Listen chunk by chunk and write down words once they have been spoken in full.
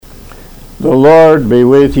The Lord be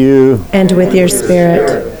with you. And with your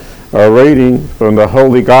spirit. A reading from the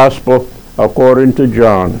Holy Gospel according to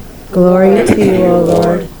John. Glory to you, O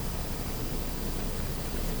Lord.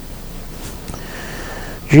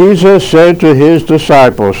 Jesus said to his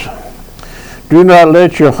disciples, "Do not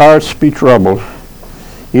let your hearts be troubled.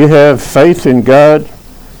 You have faith in God,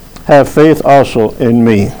 have faith also in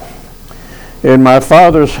me. In my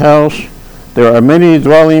Father's house there are many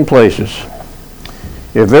dwelling places.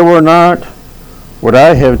 If there were not, would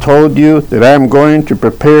I have told you that I am going to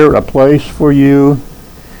prepare a place for you?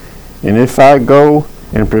 And if I go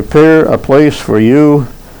and prepare a place for you,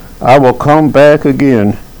 I will come back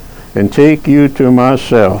again and take you to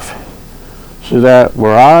myself, so that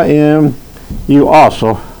where I am, you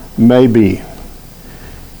also may be.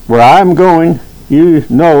 Where I am going, you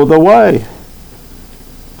know the way."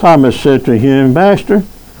 Thomas said to him, "Master,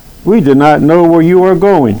 we do not know where you are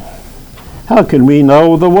going. How can we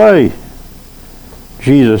know the way?"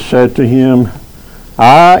 Jesus said to him,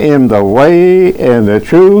 "I am the way and the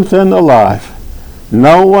truth and the life.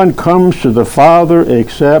 No one comes to the Father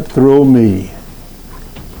except through me."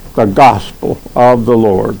 The Gospel of the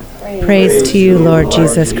Lord. Praise to you, Lord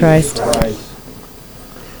Jesus Christ.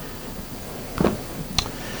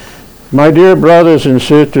 My dear brothers and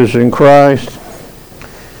sisters in Christ,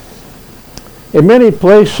 in many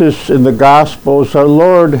places in the Gospels, our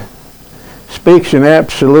Lord speaks in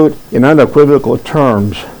absolute and unequivocal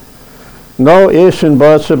terms. No ifs and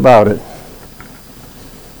buts about it.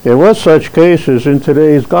 There was such cases in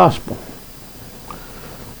today's Gospel,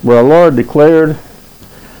 where our Lord declared,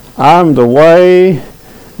 "I'm the way,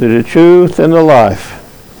 the truth, and the life.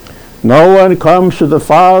 No one comes to the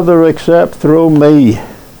Father except through me."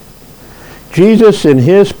 Jesus in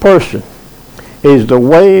his person is the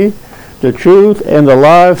way, the truth, and the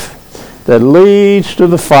life that leads to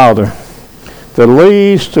the Father, that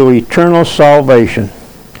leads to eternal salvation.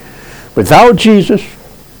 Without Jesus,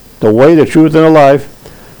 the way, the truth, and the life,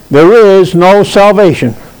 there is no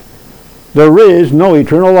salvation. There is no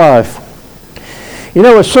eternal life. You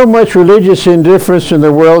know, with so much religious indifference in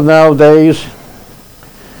the world nowadays,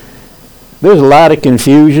 there's a lot of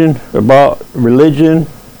confusion about religion,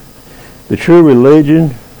 the true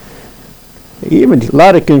religion, even a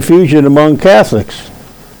lot of confusion among Catholics.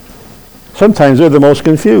 Sometimes they're the most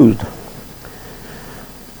confused.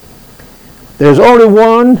 There's only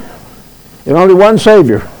one and only one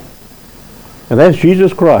Savior, and that's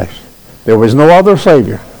Jesus Christ. There was no other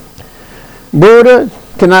Savior. Buddha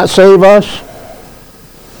cannot save us.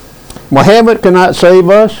 Muhammad cannot save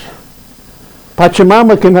us.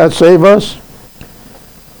 Pachamama cannot save us.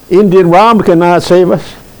 Indian Ram cannot save us.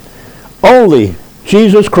 Only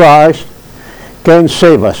Jesus Christ can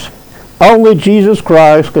save us. Only Jesus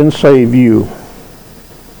Christ can save you.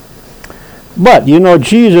 But, you know,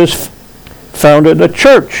 Jesus founded a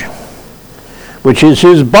church, which is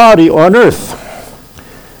his body on earth.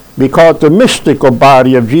 We call it the mystical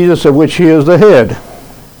body of Jesus, of which he is the head.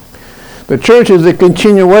 The church is the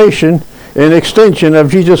continuation and extension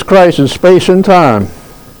of Jesus Christ in space and time.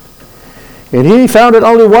 And he founded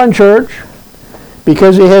only one church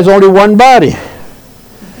because he has only one body.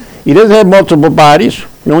 He doesn't have multiple bodies.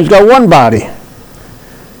 He only got one body.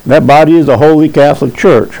 That body is the Holy Catholic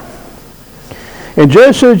Church. And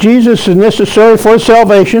just as Jesus is necessary for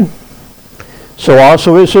salvation, so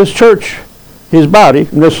also is his church, his body,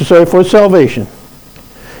 necessary for salvation.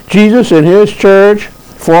 Jesus and his church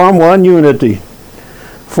form one unity,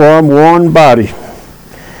 form one body.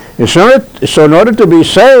 And so in order to be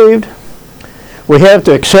saved, we have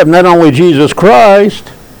to accept not only Jesus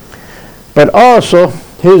Christ, but also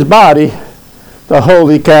his body, the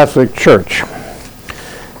Holy Catholic Church.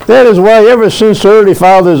 That is why ever since the early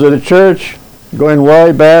fathers of the church, going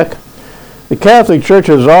way back, the Catholic Church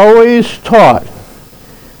has always taught,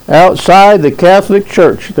 outside the Catholic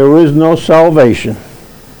Church there is no salvation.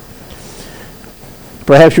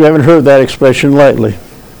 Perhaps you haven't heard that expression lately.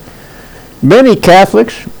 Many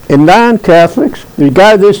Catholics and non-Catholics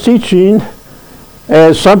regard this teaching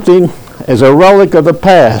as something, as a relic of the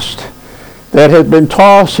past that has been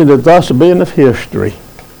tossed in the dustbin of history.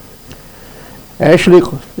 Actually,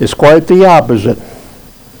 it's quite the opposite.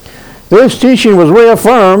 This teaching was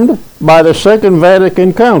reaffirmed by the Second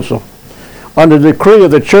Vatican Council under the decree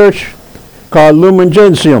of the Church called Lumen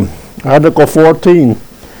Gentium, Article 14,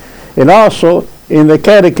 and also in the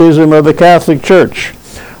Catechism of the Catholic Church,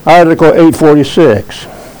 Article 846.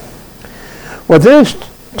 What this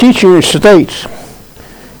teaching states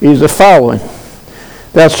is the following: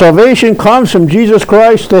 that salvation comes from Jesus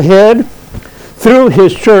Christ the head through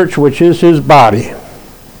his church, which is his body.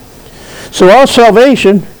 So all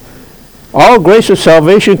salvation All grace of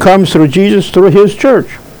salvation comes through Jesus, through his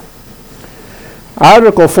church.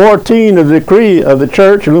 Article 14 of the decree of the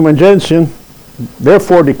church, Lumen Gentium,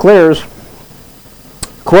 therefore declares,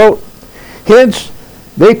 quote, hence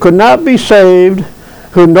they could not be saved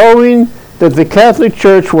who, knowing that the Catholic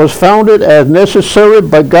Church was founded as necessary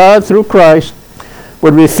by God through Christ,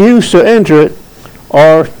 would refuse to enter it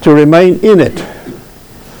or to remain in it.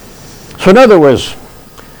 So in other words,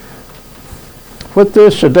 what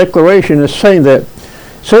this declaration is saying that,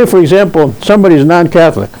 say for example, somebody is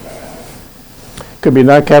non-Catholic, could be a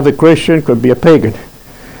non-Catholic Christian, could be a pagan,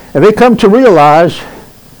 and they come to realize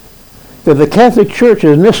that the Catholic Church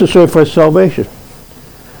is necessary for salvation,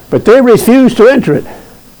 but they refuse to enter it,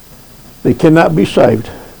 they cannot be saved.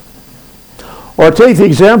 Or take the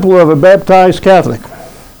example of a baptized Catholic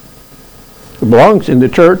who belongs in the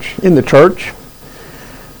church,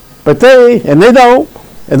 but they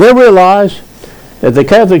realize that the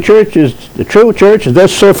Catholic Church is the true church, is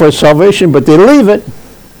necessary for salvation, but they leave it,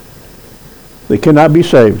 they cannot be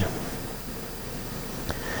saved.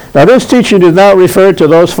 Now this teaching does not refer to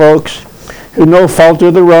those folks who no fault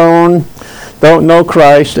of their own, don't know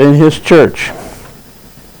Christ and his church.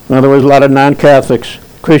 In other words, a lot of non-Catholics,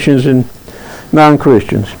 Christians and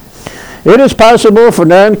non-Christians. It is possible for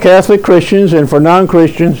non-Catholic Christians and for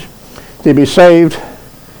non-Christians to be saved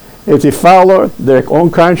if they follow their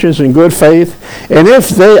own conscience in good faith, and if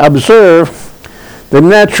they observe the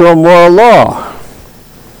natural moral law.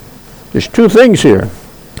 There's two things here.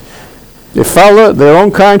 They follow their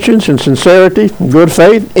own conscience in sincerity, in good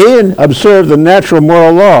faith, and observe the natural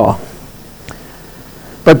moral law.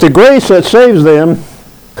 But the grace that saves them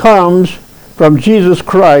comes from Jesus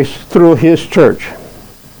Christ through his church.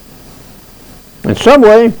 In some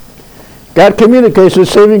way, God communicates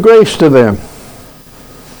his saving grace to them.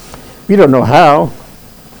 We don't know how,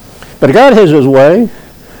 but God has his way.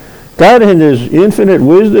 God in his infinite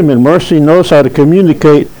wisdom and mercy knows how to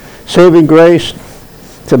communicate saving grace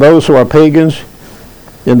to those who are pagans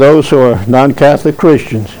and those who are non-Catholic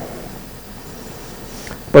Christians.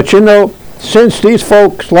 But you know, since these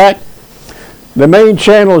folks lack the main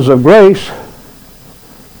channels of grace,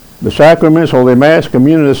 the sacraments, Holy Mass,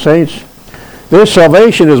 communion of saints, their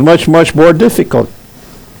salvation is much, much more difficult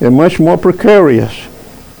and much more precarious.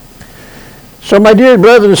 So my dear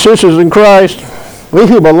brothers and sisters in Christ, we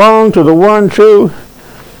who belong to the one true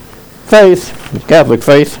faith, the Catholic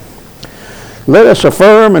faith, let us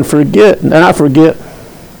affirm and not forget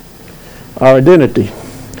our identity,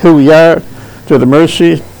 who we are through the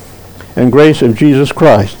mercy and grace of Jesus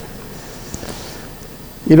Christ.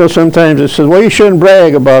 You know, sometimes it says, well, you shouldn't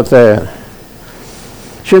brag about that.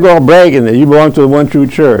 You shouldn't go bragging that you belong to the one true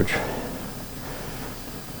church.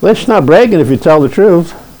 Let's not bragging if you tell the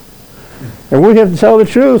truth. And we have to tell the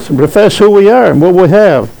truth and profess who we are and what we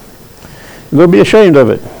have. And don't be ashamed of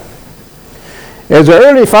it. As the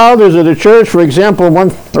early fathers of the church, for example,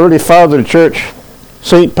 one early father of the church,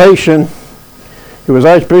 St. Pacian, who was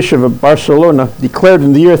Archbishop of Barcelona, declared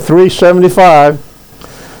in the year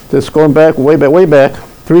 375, this going back, way back,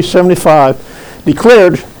 375,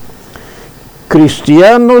 declared,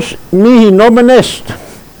 Christianos mihi nomen est,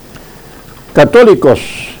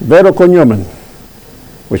 Catholicos vero cognomen,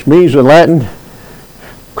 which means in Latin,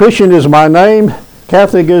 Christian is my name,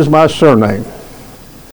 Catholic is my surname.